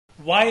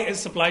why is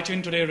supply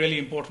chain today really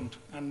important?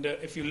 And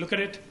if you look at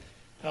it,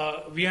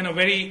 we are in a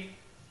very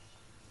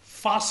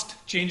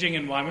fast-changing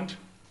environment.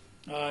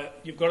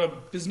 You've got a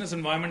business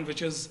environment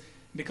which is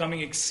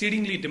becoming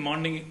exceedingly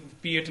demanding,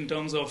 be it in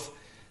terms of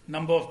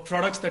number of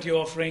products that you're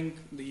offering,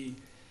 the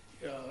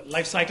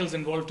life cycles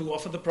involved to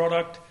offer the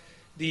product,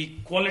 the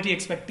quality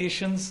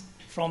expectations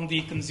from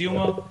the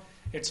consumer.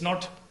 It's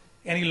not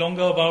any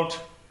longer about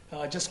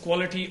just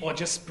quality or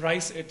just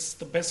price. It's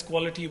the best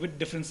quality with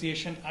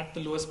differentiation at the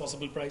lowest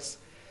possible price.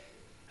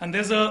 And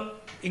there's a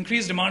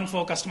increased demand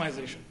for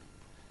customization.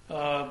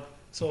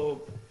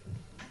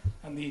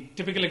 And the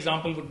typical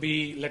example would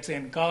be, let's say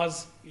in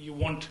cars, you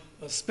want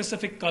a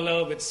specific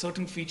color with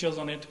certain features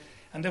on it,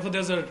 and therefore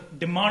there's a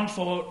demand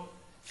for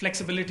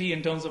flexibility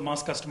in terms of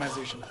mass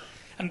customization.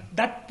 And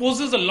that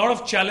poses a lot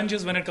of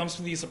challenges when it comes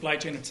to the supply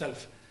chain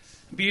itself,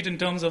 be it in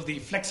terms of the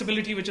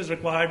flexibility which is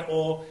required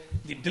or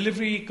the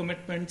delivery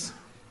commitments,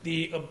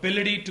 the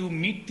ability to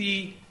meet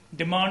the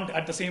demand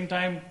at the same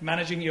time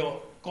managing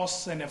your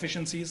costs and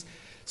efficiencies.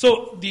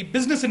 So the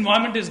business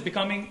environment is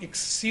becoming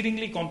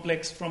exceedingly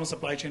complex from a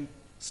supply chain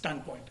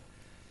standpoint.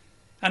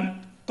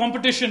 And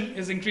competition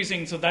is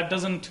increasing, so that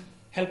doesn't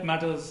help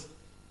matters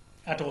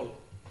at all.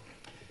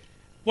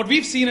 What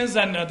we've seen is,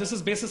 and this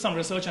is based on some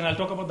research, and I'll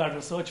talk about that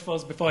research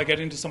first before I get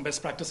into some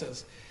best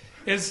practices,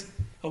 is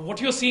what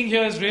you're seeing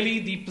here is really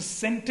the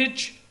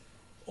percentage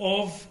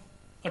of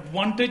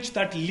advantage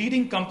that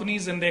leading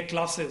companies in their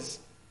classes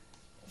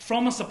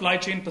from a supply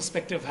chain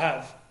perspective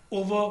have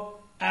over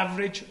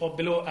average or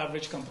below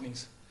average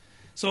companies.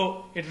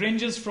 So it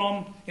ranges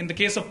from, in the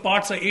case of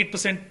parts, a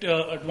 8%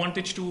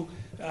 advantage to,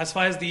 as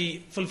far as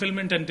the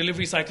fulfillment and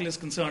delivery cycle is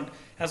concerned,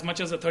 as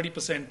much as a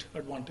 30%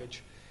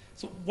 advantage.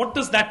 So what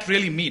does that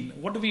really mean?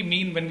 What do we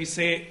mean when we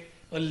say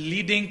a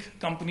leading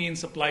company in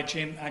supply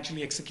chain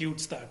actually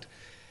executes that?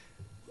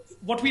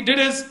 What we did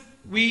is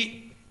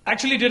we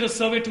actually did a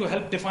survey to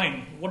help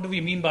define what do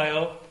we mean by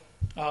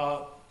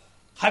a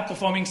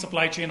high-performing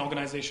supply chain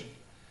organization.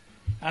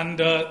 And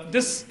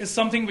this is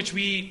something which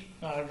we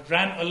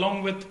ran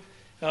along with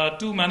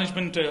two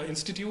management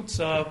institutes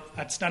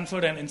at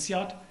Stanford and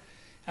INSEAD.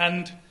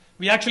 And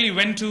we actually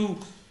went to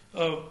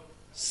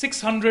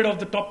 600 of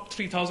the top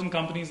 3,000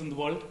 companies in the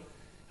world.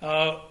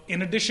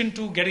 In addition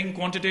to getting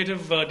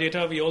quantitative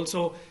data, we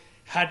also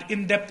had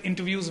in-depth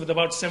interviews with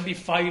about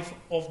 75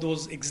 of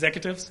those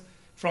executives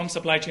from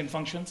supply chain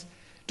functions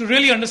to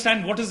really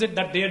understand what is it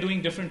that they are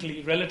doing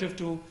differently relative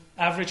to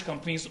average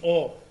companies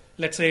or,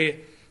 let's say,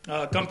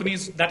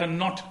 companies that are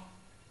not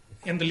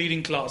in the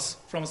leading class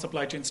from a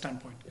supply chain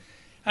standpoint.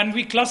 And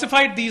we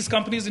classified these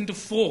companies into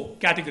 4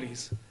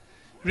 categories.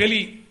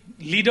 Really,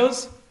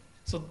 leaders.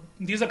 So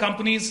these are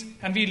companies,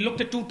 and we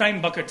looked at 2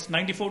 time buckets,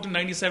 94 to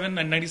 97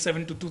 and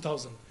 97 to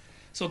 2000.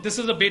 So this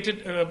is a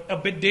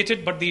bit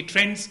dated, but the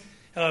trends,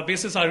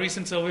 basis our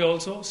recent survey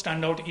also,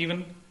 stand out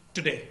even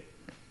today.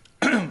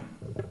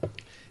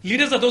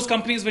 Leaders are those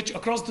companies which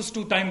across those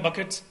 2 time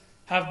buckets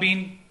have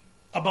been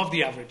above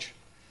the average.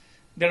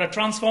 There are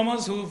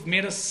transformers who've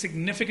made a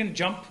significant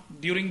jump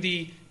during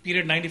the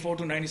period 94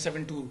 to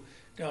 97 to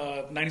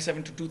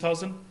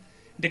 2000.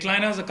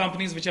 Decliners are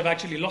companies which have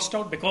actually lost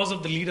out because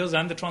of the leaders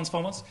and the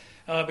transformers.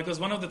 Because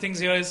one of the things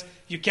here is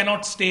you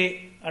cannot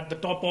stay at the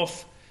top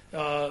of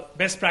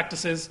best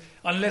practices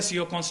unless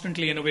you're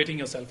constantly innovating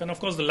yourself. And of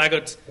course, the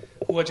laggards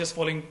who are just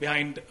falling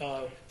behind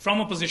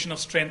from a position of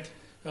strength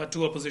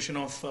to a position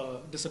of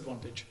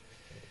disadvantage.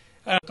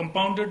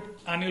 Compounded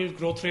annual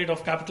growth rate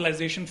of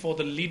capitalization for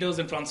the leaders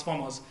and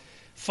transformers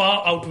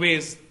far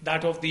outweighs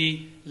that of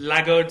the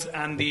laggards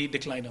and the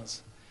decliners.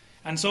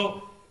 And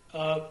so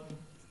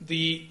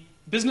the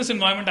business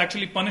environment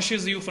actually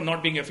punishes you for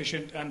not being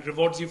efficient and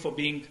rewards you for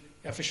being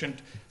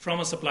efficient from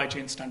a supply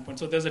chain standpoint.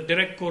 So there's a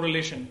direct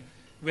correlation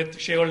with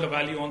shareholder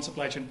value on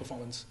supply chain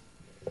performance.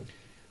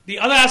 The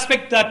other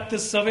aspect that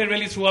this survey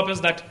really threw up is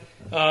that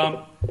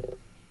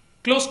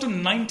close to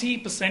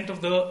 90%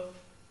 of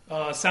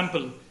the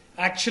sample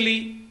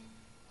actually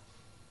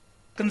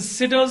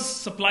considers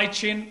supply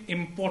chain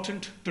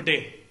important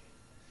today.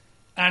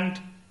 And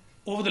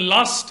over the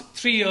last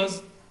 3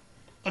 years,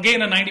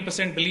 again, a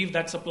 90% believe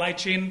that supply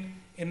chain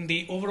in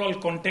the overall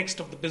context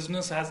of the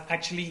business has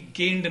actually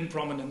gained in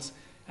prominence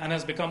and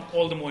has become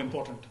all the more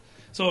important.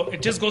 So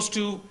it just goes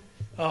to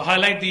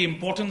highlight the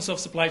importance of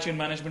supply chain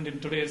management in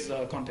today's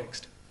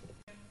context.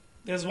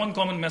 There's one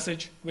common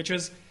message, which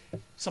is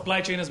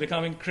supply chain is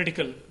becoming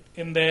critical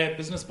in their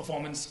business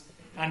performance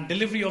and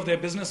delivery of their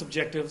business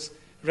objectives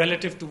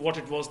relative to what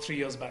it was 3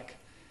 years back.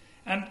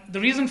 And the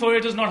reason for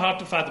it is not hard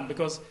to fathom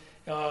because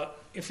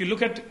if you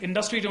look at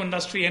industry to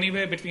industry,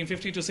 anywhere between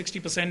 50 to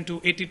 60%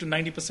 to 80 to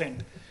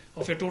 90%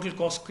 of your total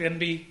cost can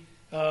be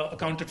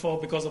accounted for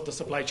because of the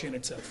supply chain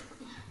itself.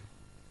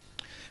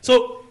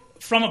 So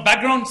from a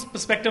background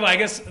perspective, I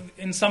guess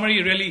in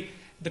summary, really,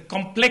 the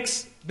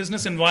complex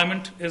business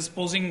environment is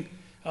posing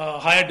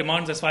higher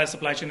demands as far as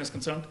supply chain is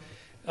concerned.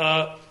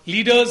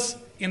 Leaders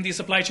in the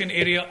supply chain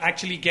area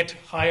actually get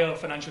higher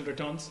financial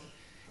returns.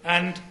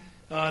 And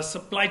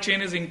supply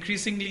chain is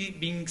increasingly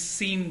being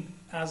seen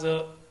as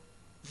a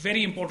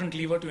very important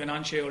lever to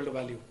enhance shareholder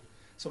value.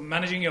 So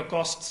managing your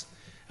costs,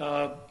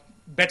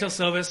 better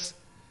service.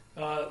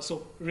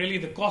 So really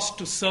the cost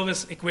to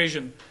service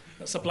equation,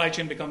 supply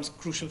chain becomes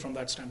crucial from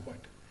that standpoint.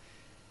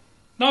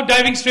 Now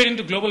diving straight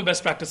into global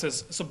best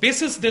practices. So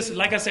basis this,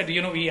 like I said,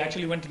 we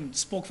actually went and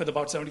spoke with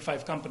about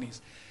 75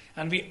 companies.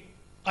 And we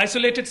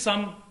isolated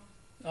some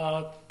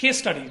case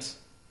studies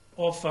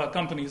of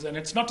companies. And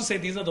it's not to say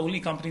these are the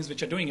only companies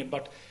which are doing it,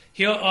 but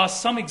here are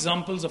some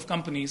examples of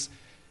companies,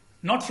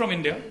 not from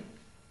India,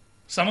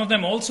 some of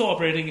them also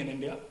operating in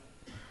India,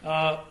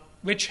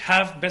 which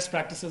have best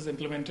practices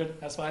implemented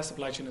as far as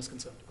supply chain is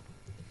concerned.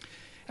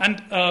 And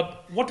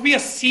what we are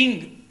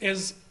seeing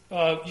is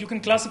you can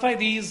classify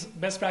these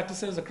best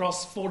practices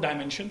across 4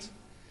 dimensions.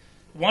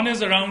 One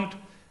is around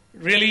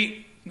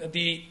really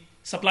the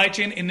supply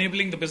chain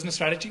enabling the business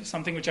strategy,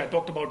 something which I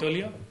talked about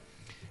earlier.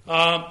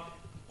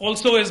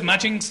 Also is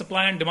matching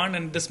supply and demand,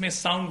 and this may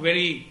sound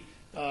very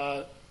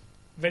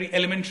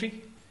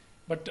elementary,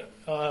 but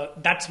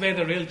that's where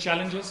the real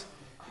challenge is.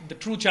 The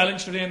true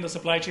challenge today in the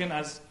supply chain,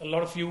 as a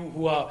lot of you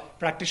who are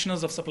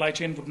practitioners of supply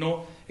chain would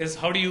know, is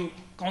how do you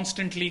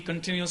constantly,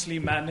 continuously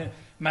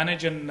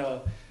manage and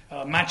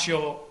match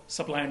your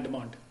supply and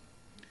demand.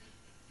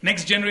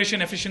 Next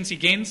generation efficiency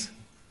gains,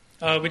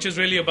 which is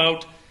really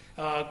about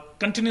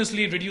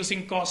continuously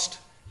reducing cost,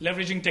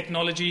 leveraging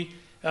technology,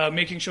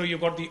 making sure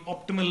you've got the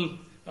optimal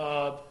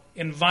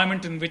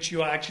environment in which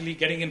you are actually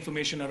getting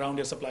information around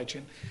your supply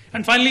chain.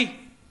 And finally,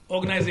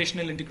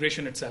 organizational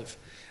integration itself,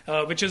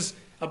 which is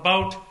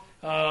about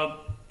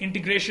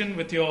integration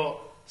with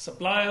your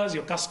suppliers,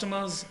 your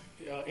customers,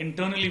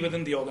 internally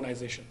within the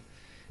organization.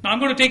 Now, I'm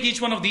going to take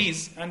each one of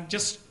these and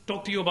just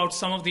talk to you about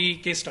some of the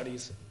case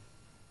studies.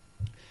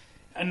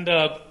 And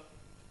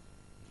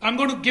I'm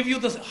going to give you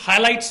the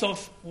highlights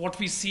of what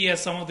we see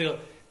as some of the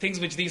things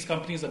which these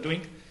companies are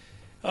doing.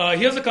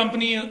 Here's a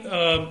company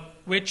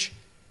which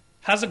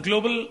has a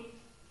global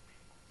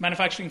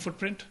manufacturing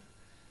footprint.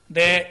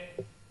 Their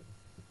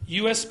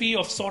USP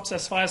of sorts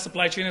as far as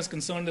supply chain is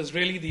concerned is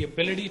really the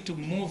ability to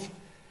move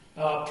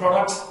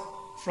products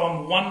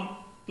from one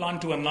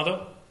plant to another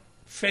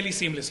fairly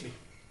seamlessly.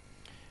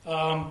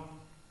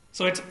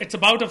 So it's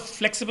about a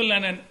flexible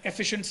and an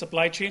efficient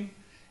supply chain,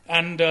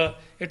 and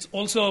it's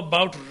also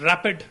about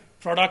rapid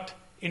product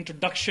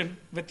introduction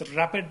with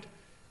rapid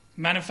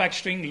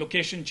manufacturing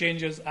location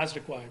changes as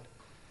required.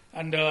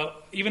 And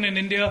even in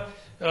India,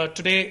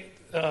 today,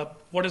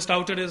 what is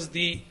touted is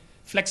the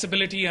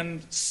flexibility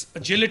and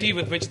agility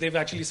with which they've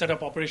actually set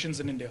up operations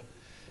in India.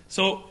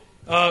 So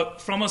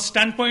from a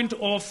standpoint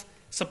of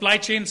supply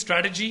chain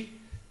strategy,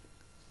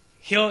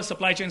 here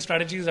supply chain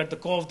strategy is at the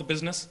core of the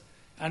business,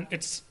 and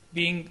it's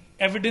being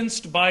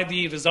evidenced by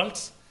the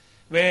results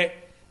where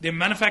they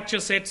manufacture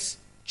sets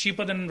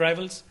cheaper than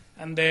rivals,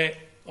 and their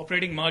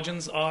operating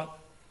margins are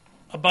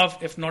above,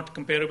 if not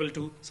comparable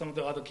to, some of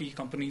the other key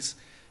companies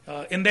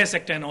in their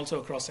sector and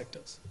also across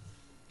sectors.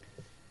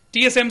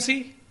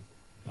 TSMC,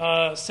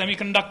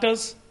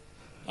 semiconductors,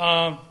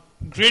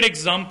 great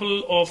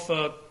example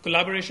of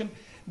collaboration.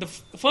 The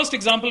first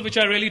example which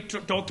I really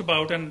talked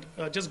about, and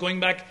just going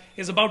back,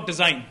 is about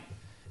design.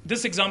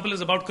 This example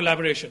is about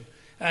collaboration.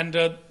 And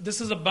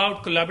this is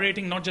about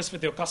collaborating not just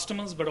with your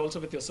customers, but also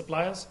with your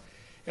suppliers.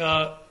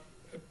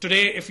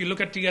 Today, if you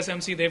look at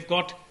TSMC, they've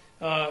got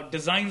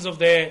designs of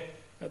the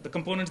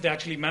components they're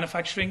actually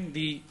manufacturing,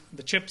 the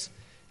chips,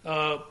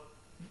 for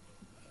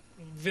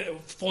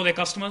their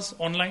customers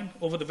online,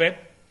 over the web.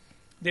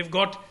 They've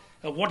got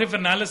what-if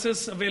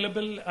analysis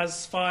available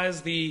as far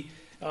as the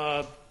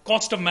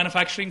cost of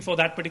manufacturing for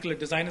that particular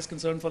design is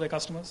concerned for their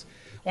customers.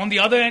 On the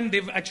other end,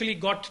 they've actually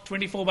got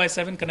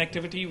 24/7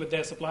 connectivity with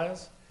their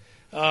suppliers.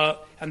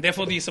 And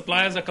therefore, the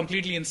suppliers are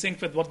completely in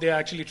sync with what they're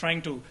actually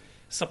trying to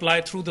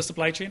supply through the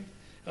supply chain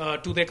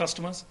to their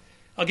customers.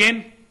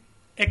 Again,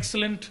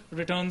 excellent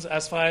returns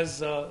as far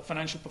as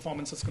financial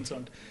performance is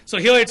concerned. So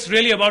here it's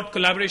really about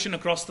collaboration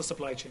across the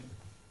supply chain.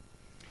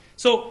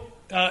 So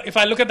if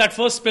I look at that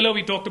first pillar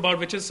we talked about,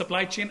 which is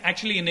supply chain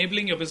actually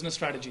enabling your business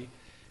strategy,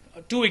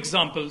 2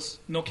 examples,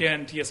 Nokia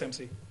and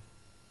TSMC.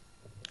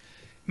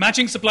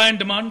 Matching supply and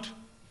demand.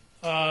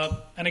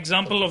 An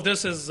example of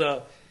this is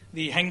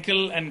the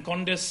Henkel and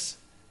Condis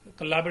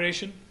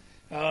collaboration.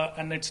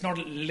 And it's not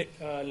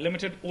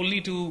limited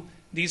only to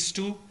these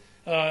 2.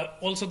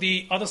 Also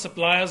the other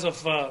suppliers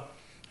of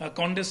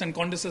Condis, and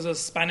Condis is a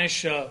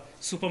Spanish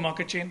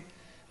supermarket chain.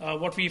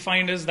 What we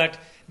find is that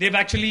they've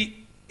actually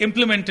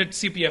implemented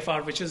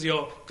CPFR, which is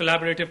your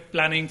collaborative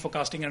planning,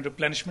 forecasting, and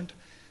replenishment.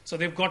 So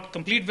they've got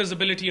complete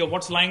visibility of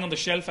what's lying on the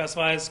shelf as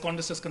far as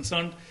Condis is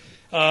concerned,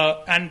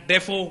 and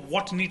therefore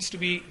what needs to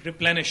be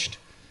replenished.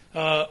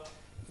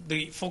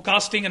 The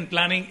forecasting and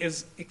planning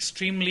is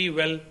extremely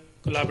well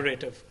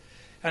collaborative.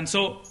 And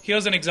so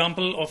here's an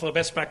example of a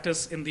best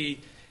practice in the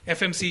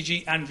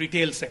FMCG and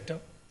retail sector.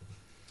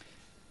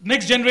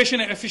 Next generation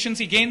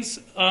efficiency gains.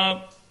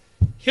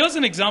 Here's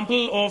an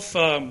example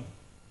of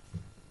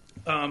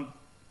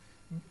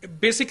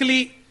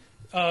basically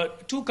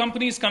 2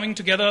 companies coming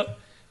together,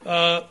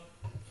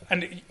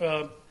 and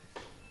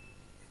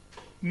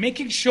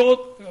making sure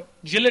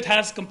Gillette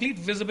has complete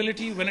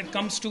visibility when it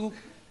comes to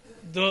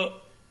the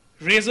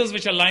razors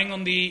which are lying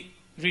on the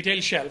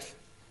retail shelf,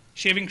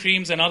 shaving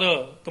creams and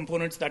other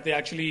components that they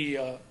actually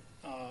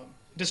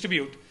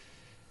distribute,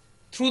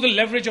 through the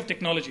leverage of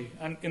technology.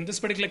 And in this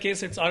particular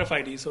case, it's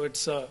RFID. So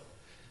it's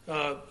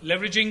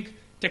leveraging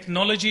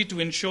technology to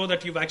ensure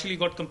that you've actually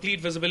got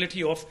complete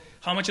visibility of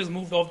how much has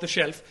moved off the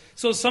shelf.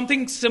 So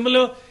something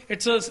similar,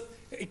 it's an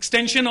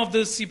extension of the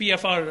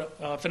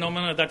CPFR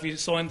phenomena that we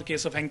saw in the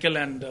case of Henkel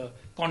and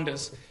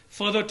Condis,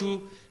 further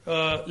to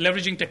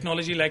leveraging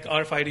technology like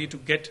RFID to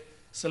get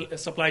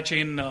supply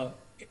chain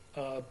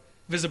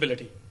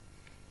visibility.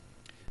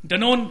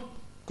 Danone,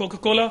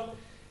 Coca-Cola,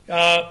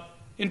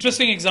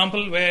 interesting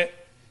example where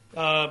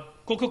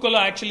Coca-Cola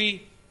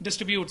actually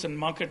distributes and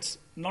markets,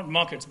 not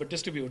markets, but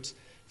distributes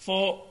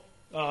for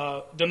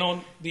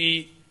Danone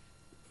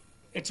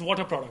its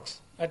water products,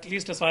 at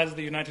least as far as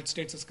the United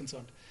States is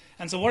concerned.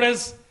 And so what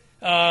has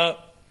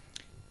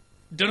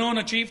Danone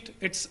achieved?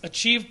 It's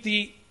achieved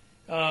the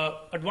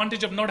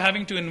advantage of not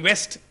having to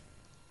invest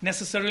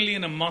necessarily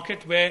in a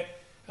market where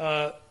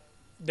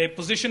their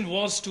position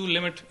was to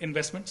limit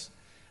investments.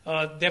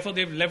 Therefore,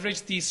 they've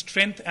leveraged the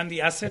strength and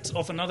the assets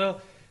of another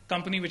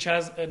company which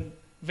has a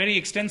very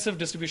extensive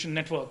distribution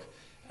network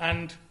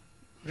and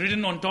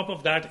ridden on top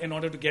of that in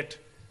order to get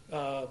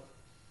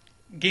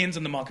gains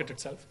in the market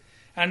itself.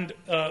 And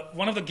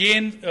one of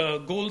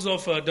the goals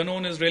of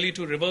Danone is really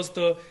to reverse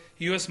the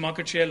US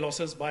market share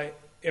losses by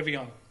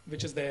Evian,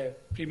 which is their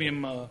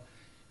premium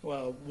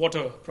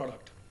water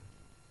product.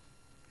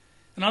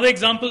 Another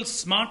example,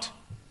 Smart.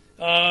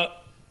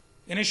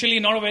 Initially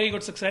not a very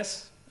good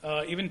success.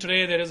 Even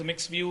today there is a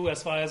mixed view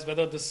as far as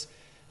whether this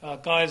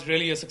car is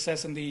really a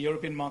success in the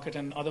European market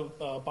and other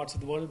parts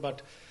of the world.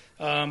 But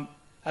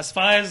as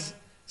far as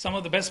some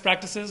of the best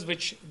practices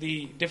which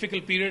the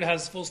difficult period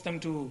has forced them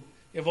to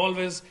evolve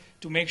is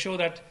to make sure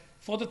that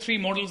for the 3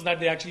 models that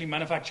they actually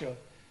manufacture,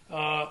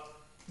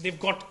 they've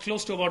got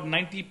close to about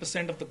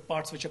 90% of the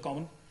parts which are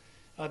common.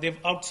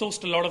 They've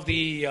outsourced a lot of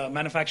the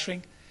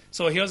manufacturing.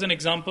 So here's an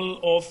example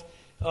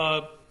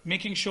of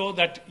making sure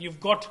that you've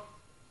got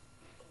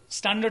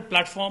standard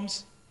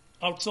platforms,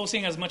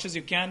 outsourcing as much as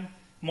you can,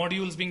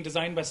 modules being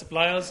designed by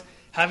suppliers,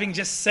 having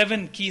just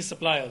 7 key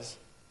suppliers,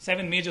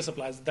 7 major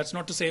suppliers. That's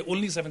not to say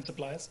only 7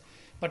 suppliers,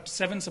 but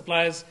 7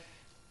 suppliers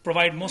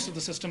provide most of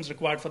the systems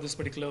required for this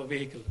particular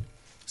vehicle.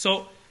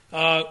 So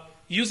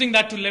using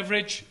that to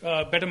leverage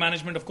better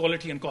management of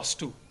quality and cost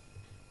too.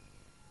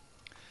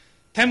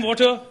 Thames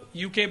Water,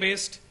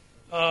 UK-based,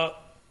 an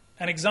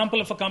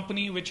example of a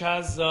company which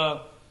has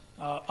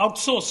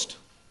outsourced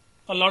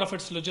a lot of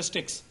its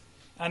logistics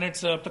and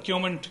its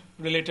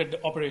procurement-related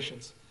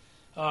operations.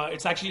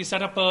 It's actually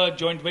set up a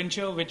joint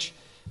venture which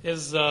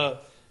is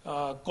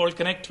called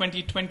Connect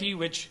 2020,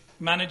 which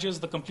manages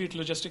the complete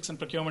logistics and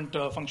procurement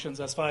functions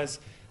as far as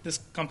this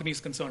company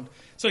is concerned.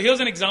 So here's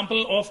an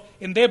example of,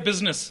 in their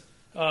business,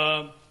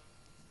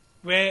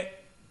 where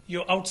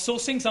you're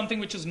outsourcing something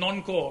which is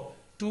non-core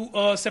to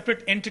a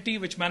separate entity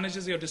which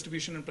manages your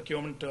distribution and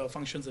procurement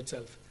functions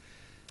itself.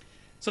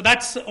 So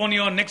that's on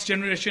your next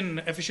generation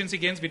efficiency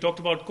gains. We talked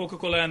about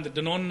Coca-Cola and the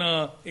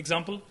Danone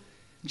example,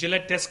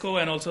 Gillette,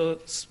 Tesco, and also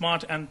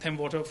Smart and Thames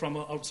Water from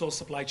an outsourced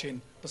supply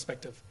chain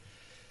perspective.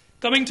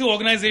 Coming to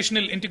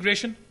organizational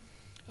integration,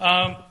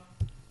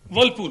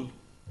 Whirlpool.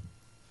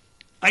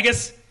 I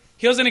guess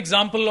here's an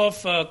example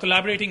of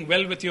collaborating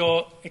well with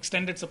your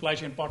extended supply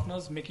chain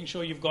partners, making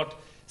sure you've got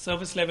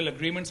service level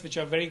agreements which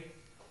are very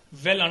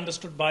well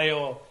understood by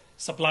your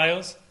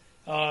suppliers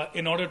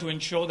in order to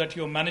ensure that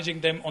you're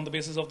managing them on the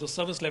basis of the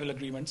service level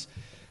agreements.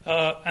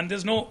 And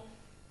there's no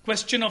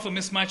question of a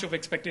mismatch of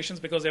expectations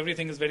because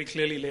everything is very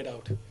clearly laid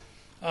out.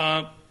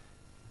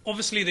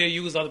 Obviously, they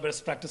use other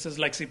best practices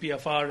like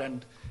CPFR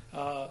and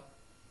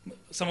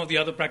some of the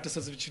other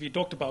practices which we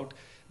talked about,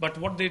 but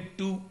what they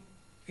do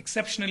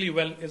exceptionally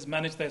well is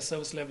manage their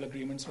service level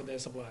agreements with their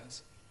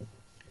suppliers.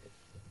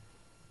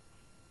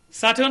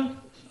 Saturn,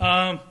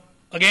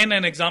 again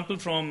an example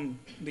from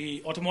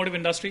the automotive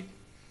industry,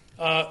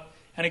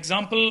 an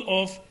example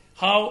of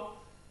how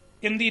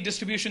in the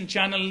distribution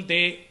channel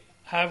they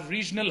have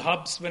regional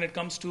hubs when it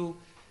comes to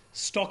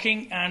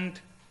stocking and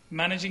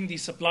managing the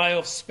supply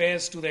of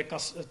spares to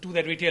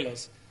their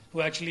retailers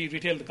who actually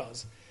retail the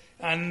cars,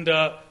 and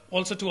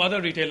also to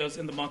other retailers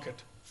in the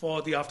market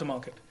for the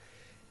aftermarket.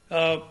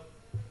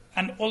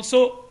 And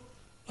also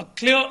a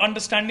clear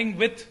understanding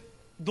with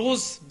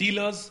those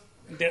dealers,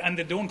 and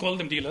they don't call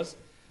them dealers,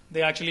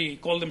 they actually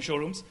call them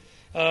showrooms,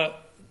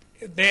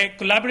 their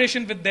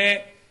collaboration with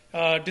their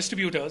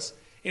distributors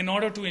in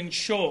order to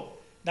ensure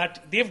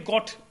that they've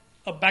got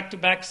a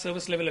back-to-back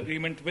service level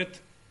agreement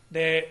with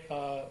their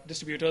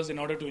distributors in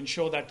order to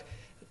ensure that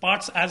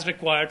parts as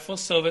required for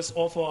service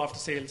or for after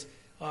sales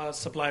are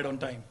supplied on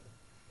time.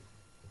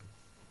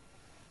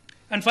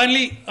 And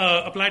finally,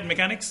 Applied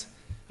Mechanics,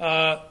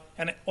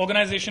 an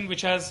organization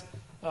which has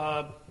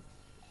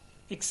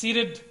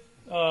exceeded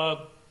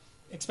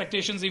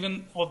expectations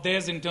even of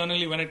theirs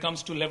internally when it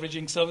comes to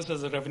leveraging service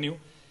as a revenue,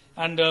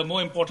 and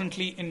more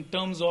importantly in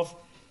terms of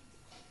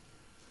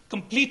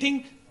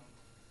completing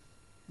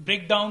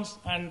breakdowns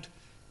and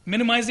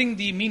minimizing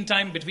the mean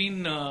time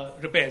between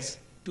repairs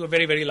to a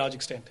very, very large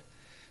extent.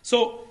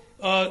 So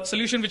a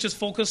solution which is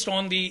focused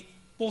on the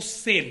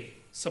post-sale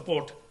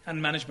support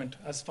and management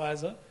as far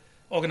as an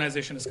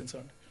organization is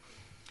concerned.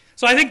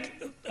 So I think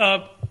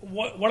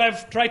what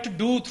I've tried to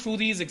do through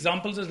these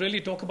examples is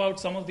really talk about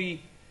some of the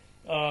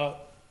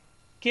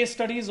case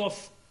studies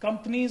of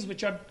companies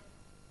which are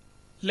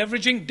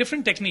leveraging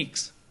different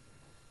techniques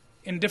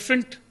in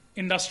different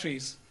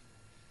industries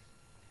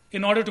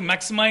in order to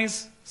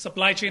maximize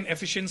supply chain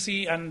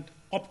efficiency and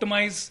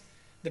optimize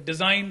the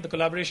design, the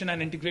collaboration,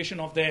 and integration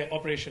of their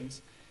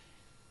operations.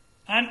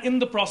 And in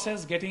the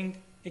process, getting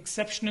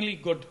exceptionally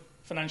good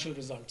financial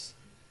results,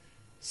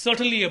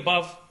 certainly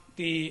above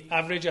the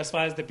average as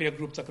far as the peer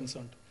groups are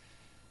concerned.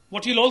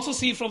 What you'll also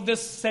see from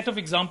this set of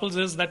examples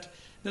is that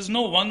there's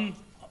no one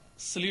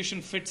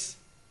solution fits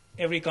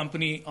every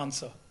company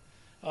answer.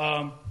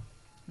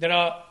 There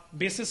are,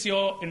 basis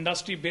your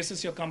industry,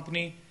 basis your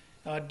company,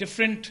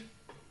 different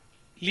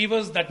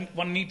levers that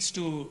one needs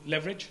to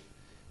leverage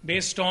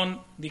based on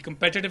the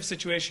competitive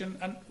situation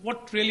and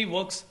what really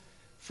works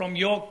from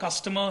your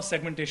customer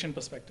segmentation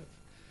perspective.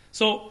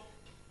 So,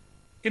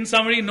 in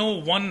summary, no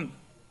one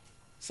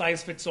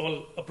size fits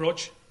all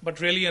approach, but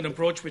really an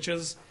approach which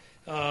is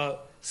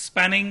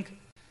spanning.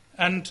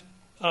 And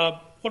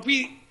what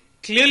we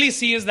clearly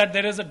see is that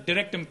there is a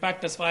direct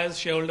impact as far as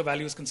shareholder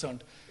value is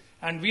concerned.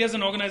 And we as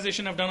an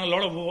organization have done a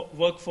lot of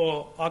work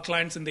for our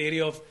clients in the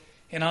area of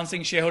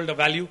enhancing shareholder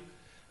value,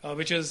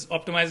 which is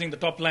optimizing the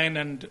top line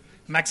and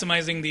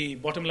maximizing the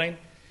bottom line.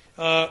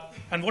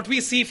 And what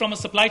we see from a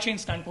supply chain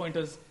standpoint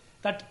is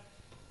that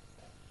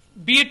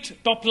be it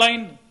top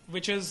line,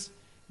 which is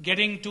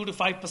getting 2 to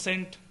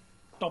 5%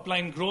 top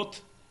line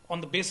growth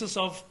on the basis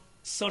of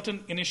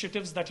certain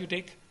initiatives that you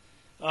take,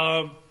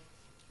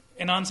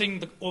 enhancing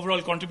the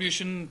overall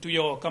contribution to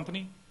your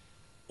company,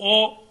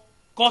 or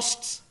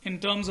costs in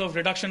terms of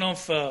reduction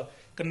of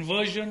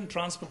conversion,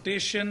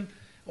 transportation,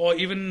 or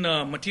even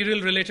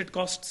material-related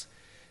costs,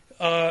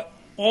 or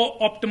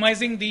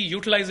optimizing the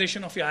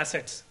utilization of your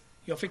assets,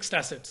 your fixed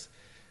assets.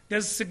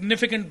 There's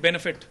significant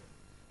benefit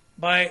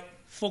by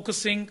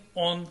focusing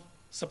on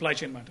supply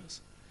chain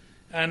matters.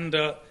 And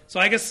so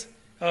I guess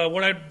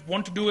what I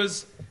want to do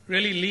is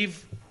really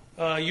leave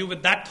you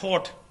with that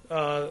thought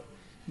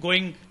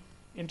going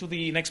into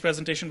the next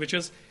presentation, which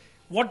is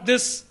what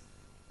this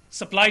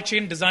supply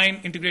chain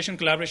design, integration,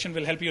 collaboration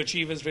will help you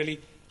achieve is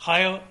really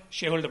higher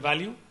shareholder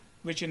value,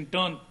 which in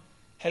turn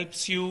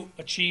helps you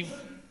achieve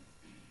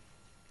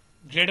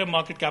greater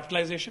market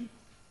capitalization,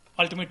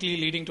 ultimately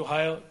leading to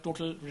higher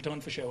total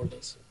return for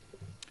shareholders.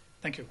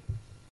 Thank you.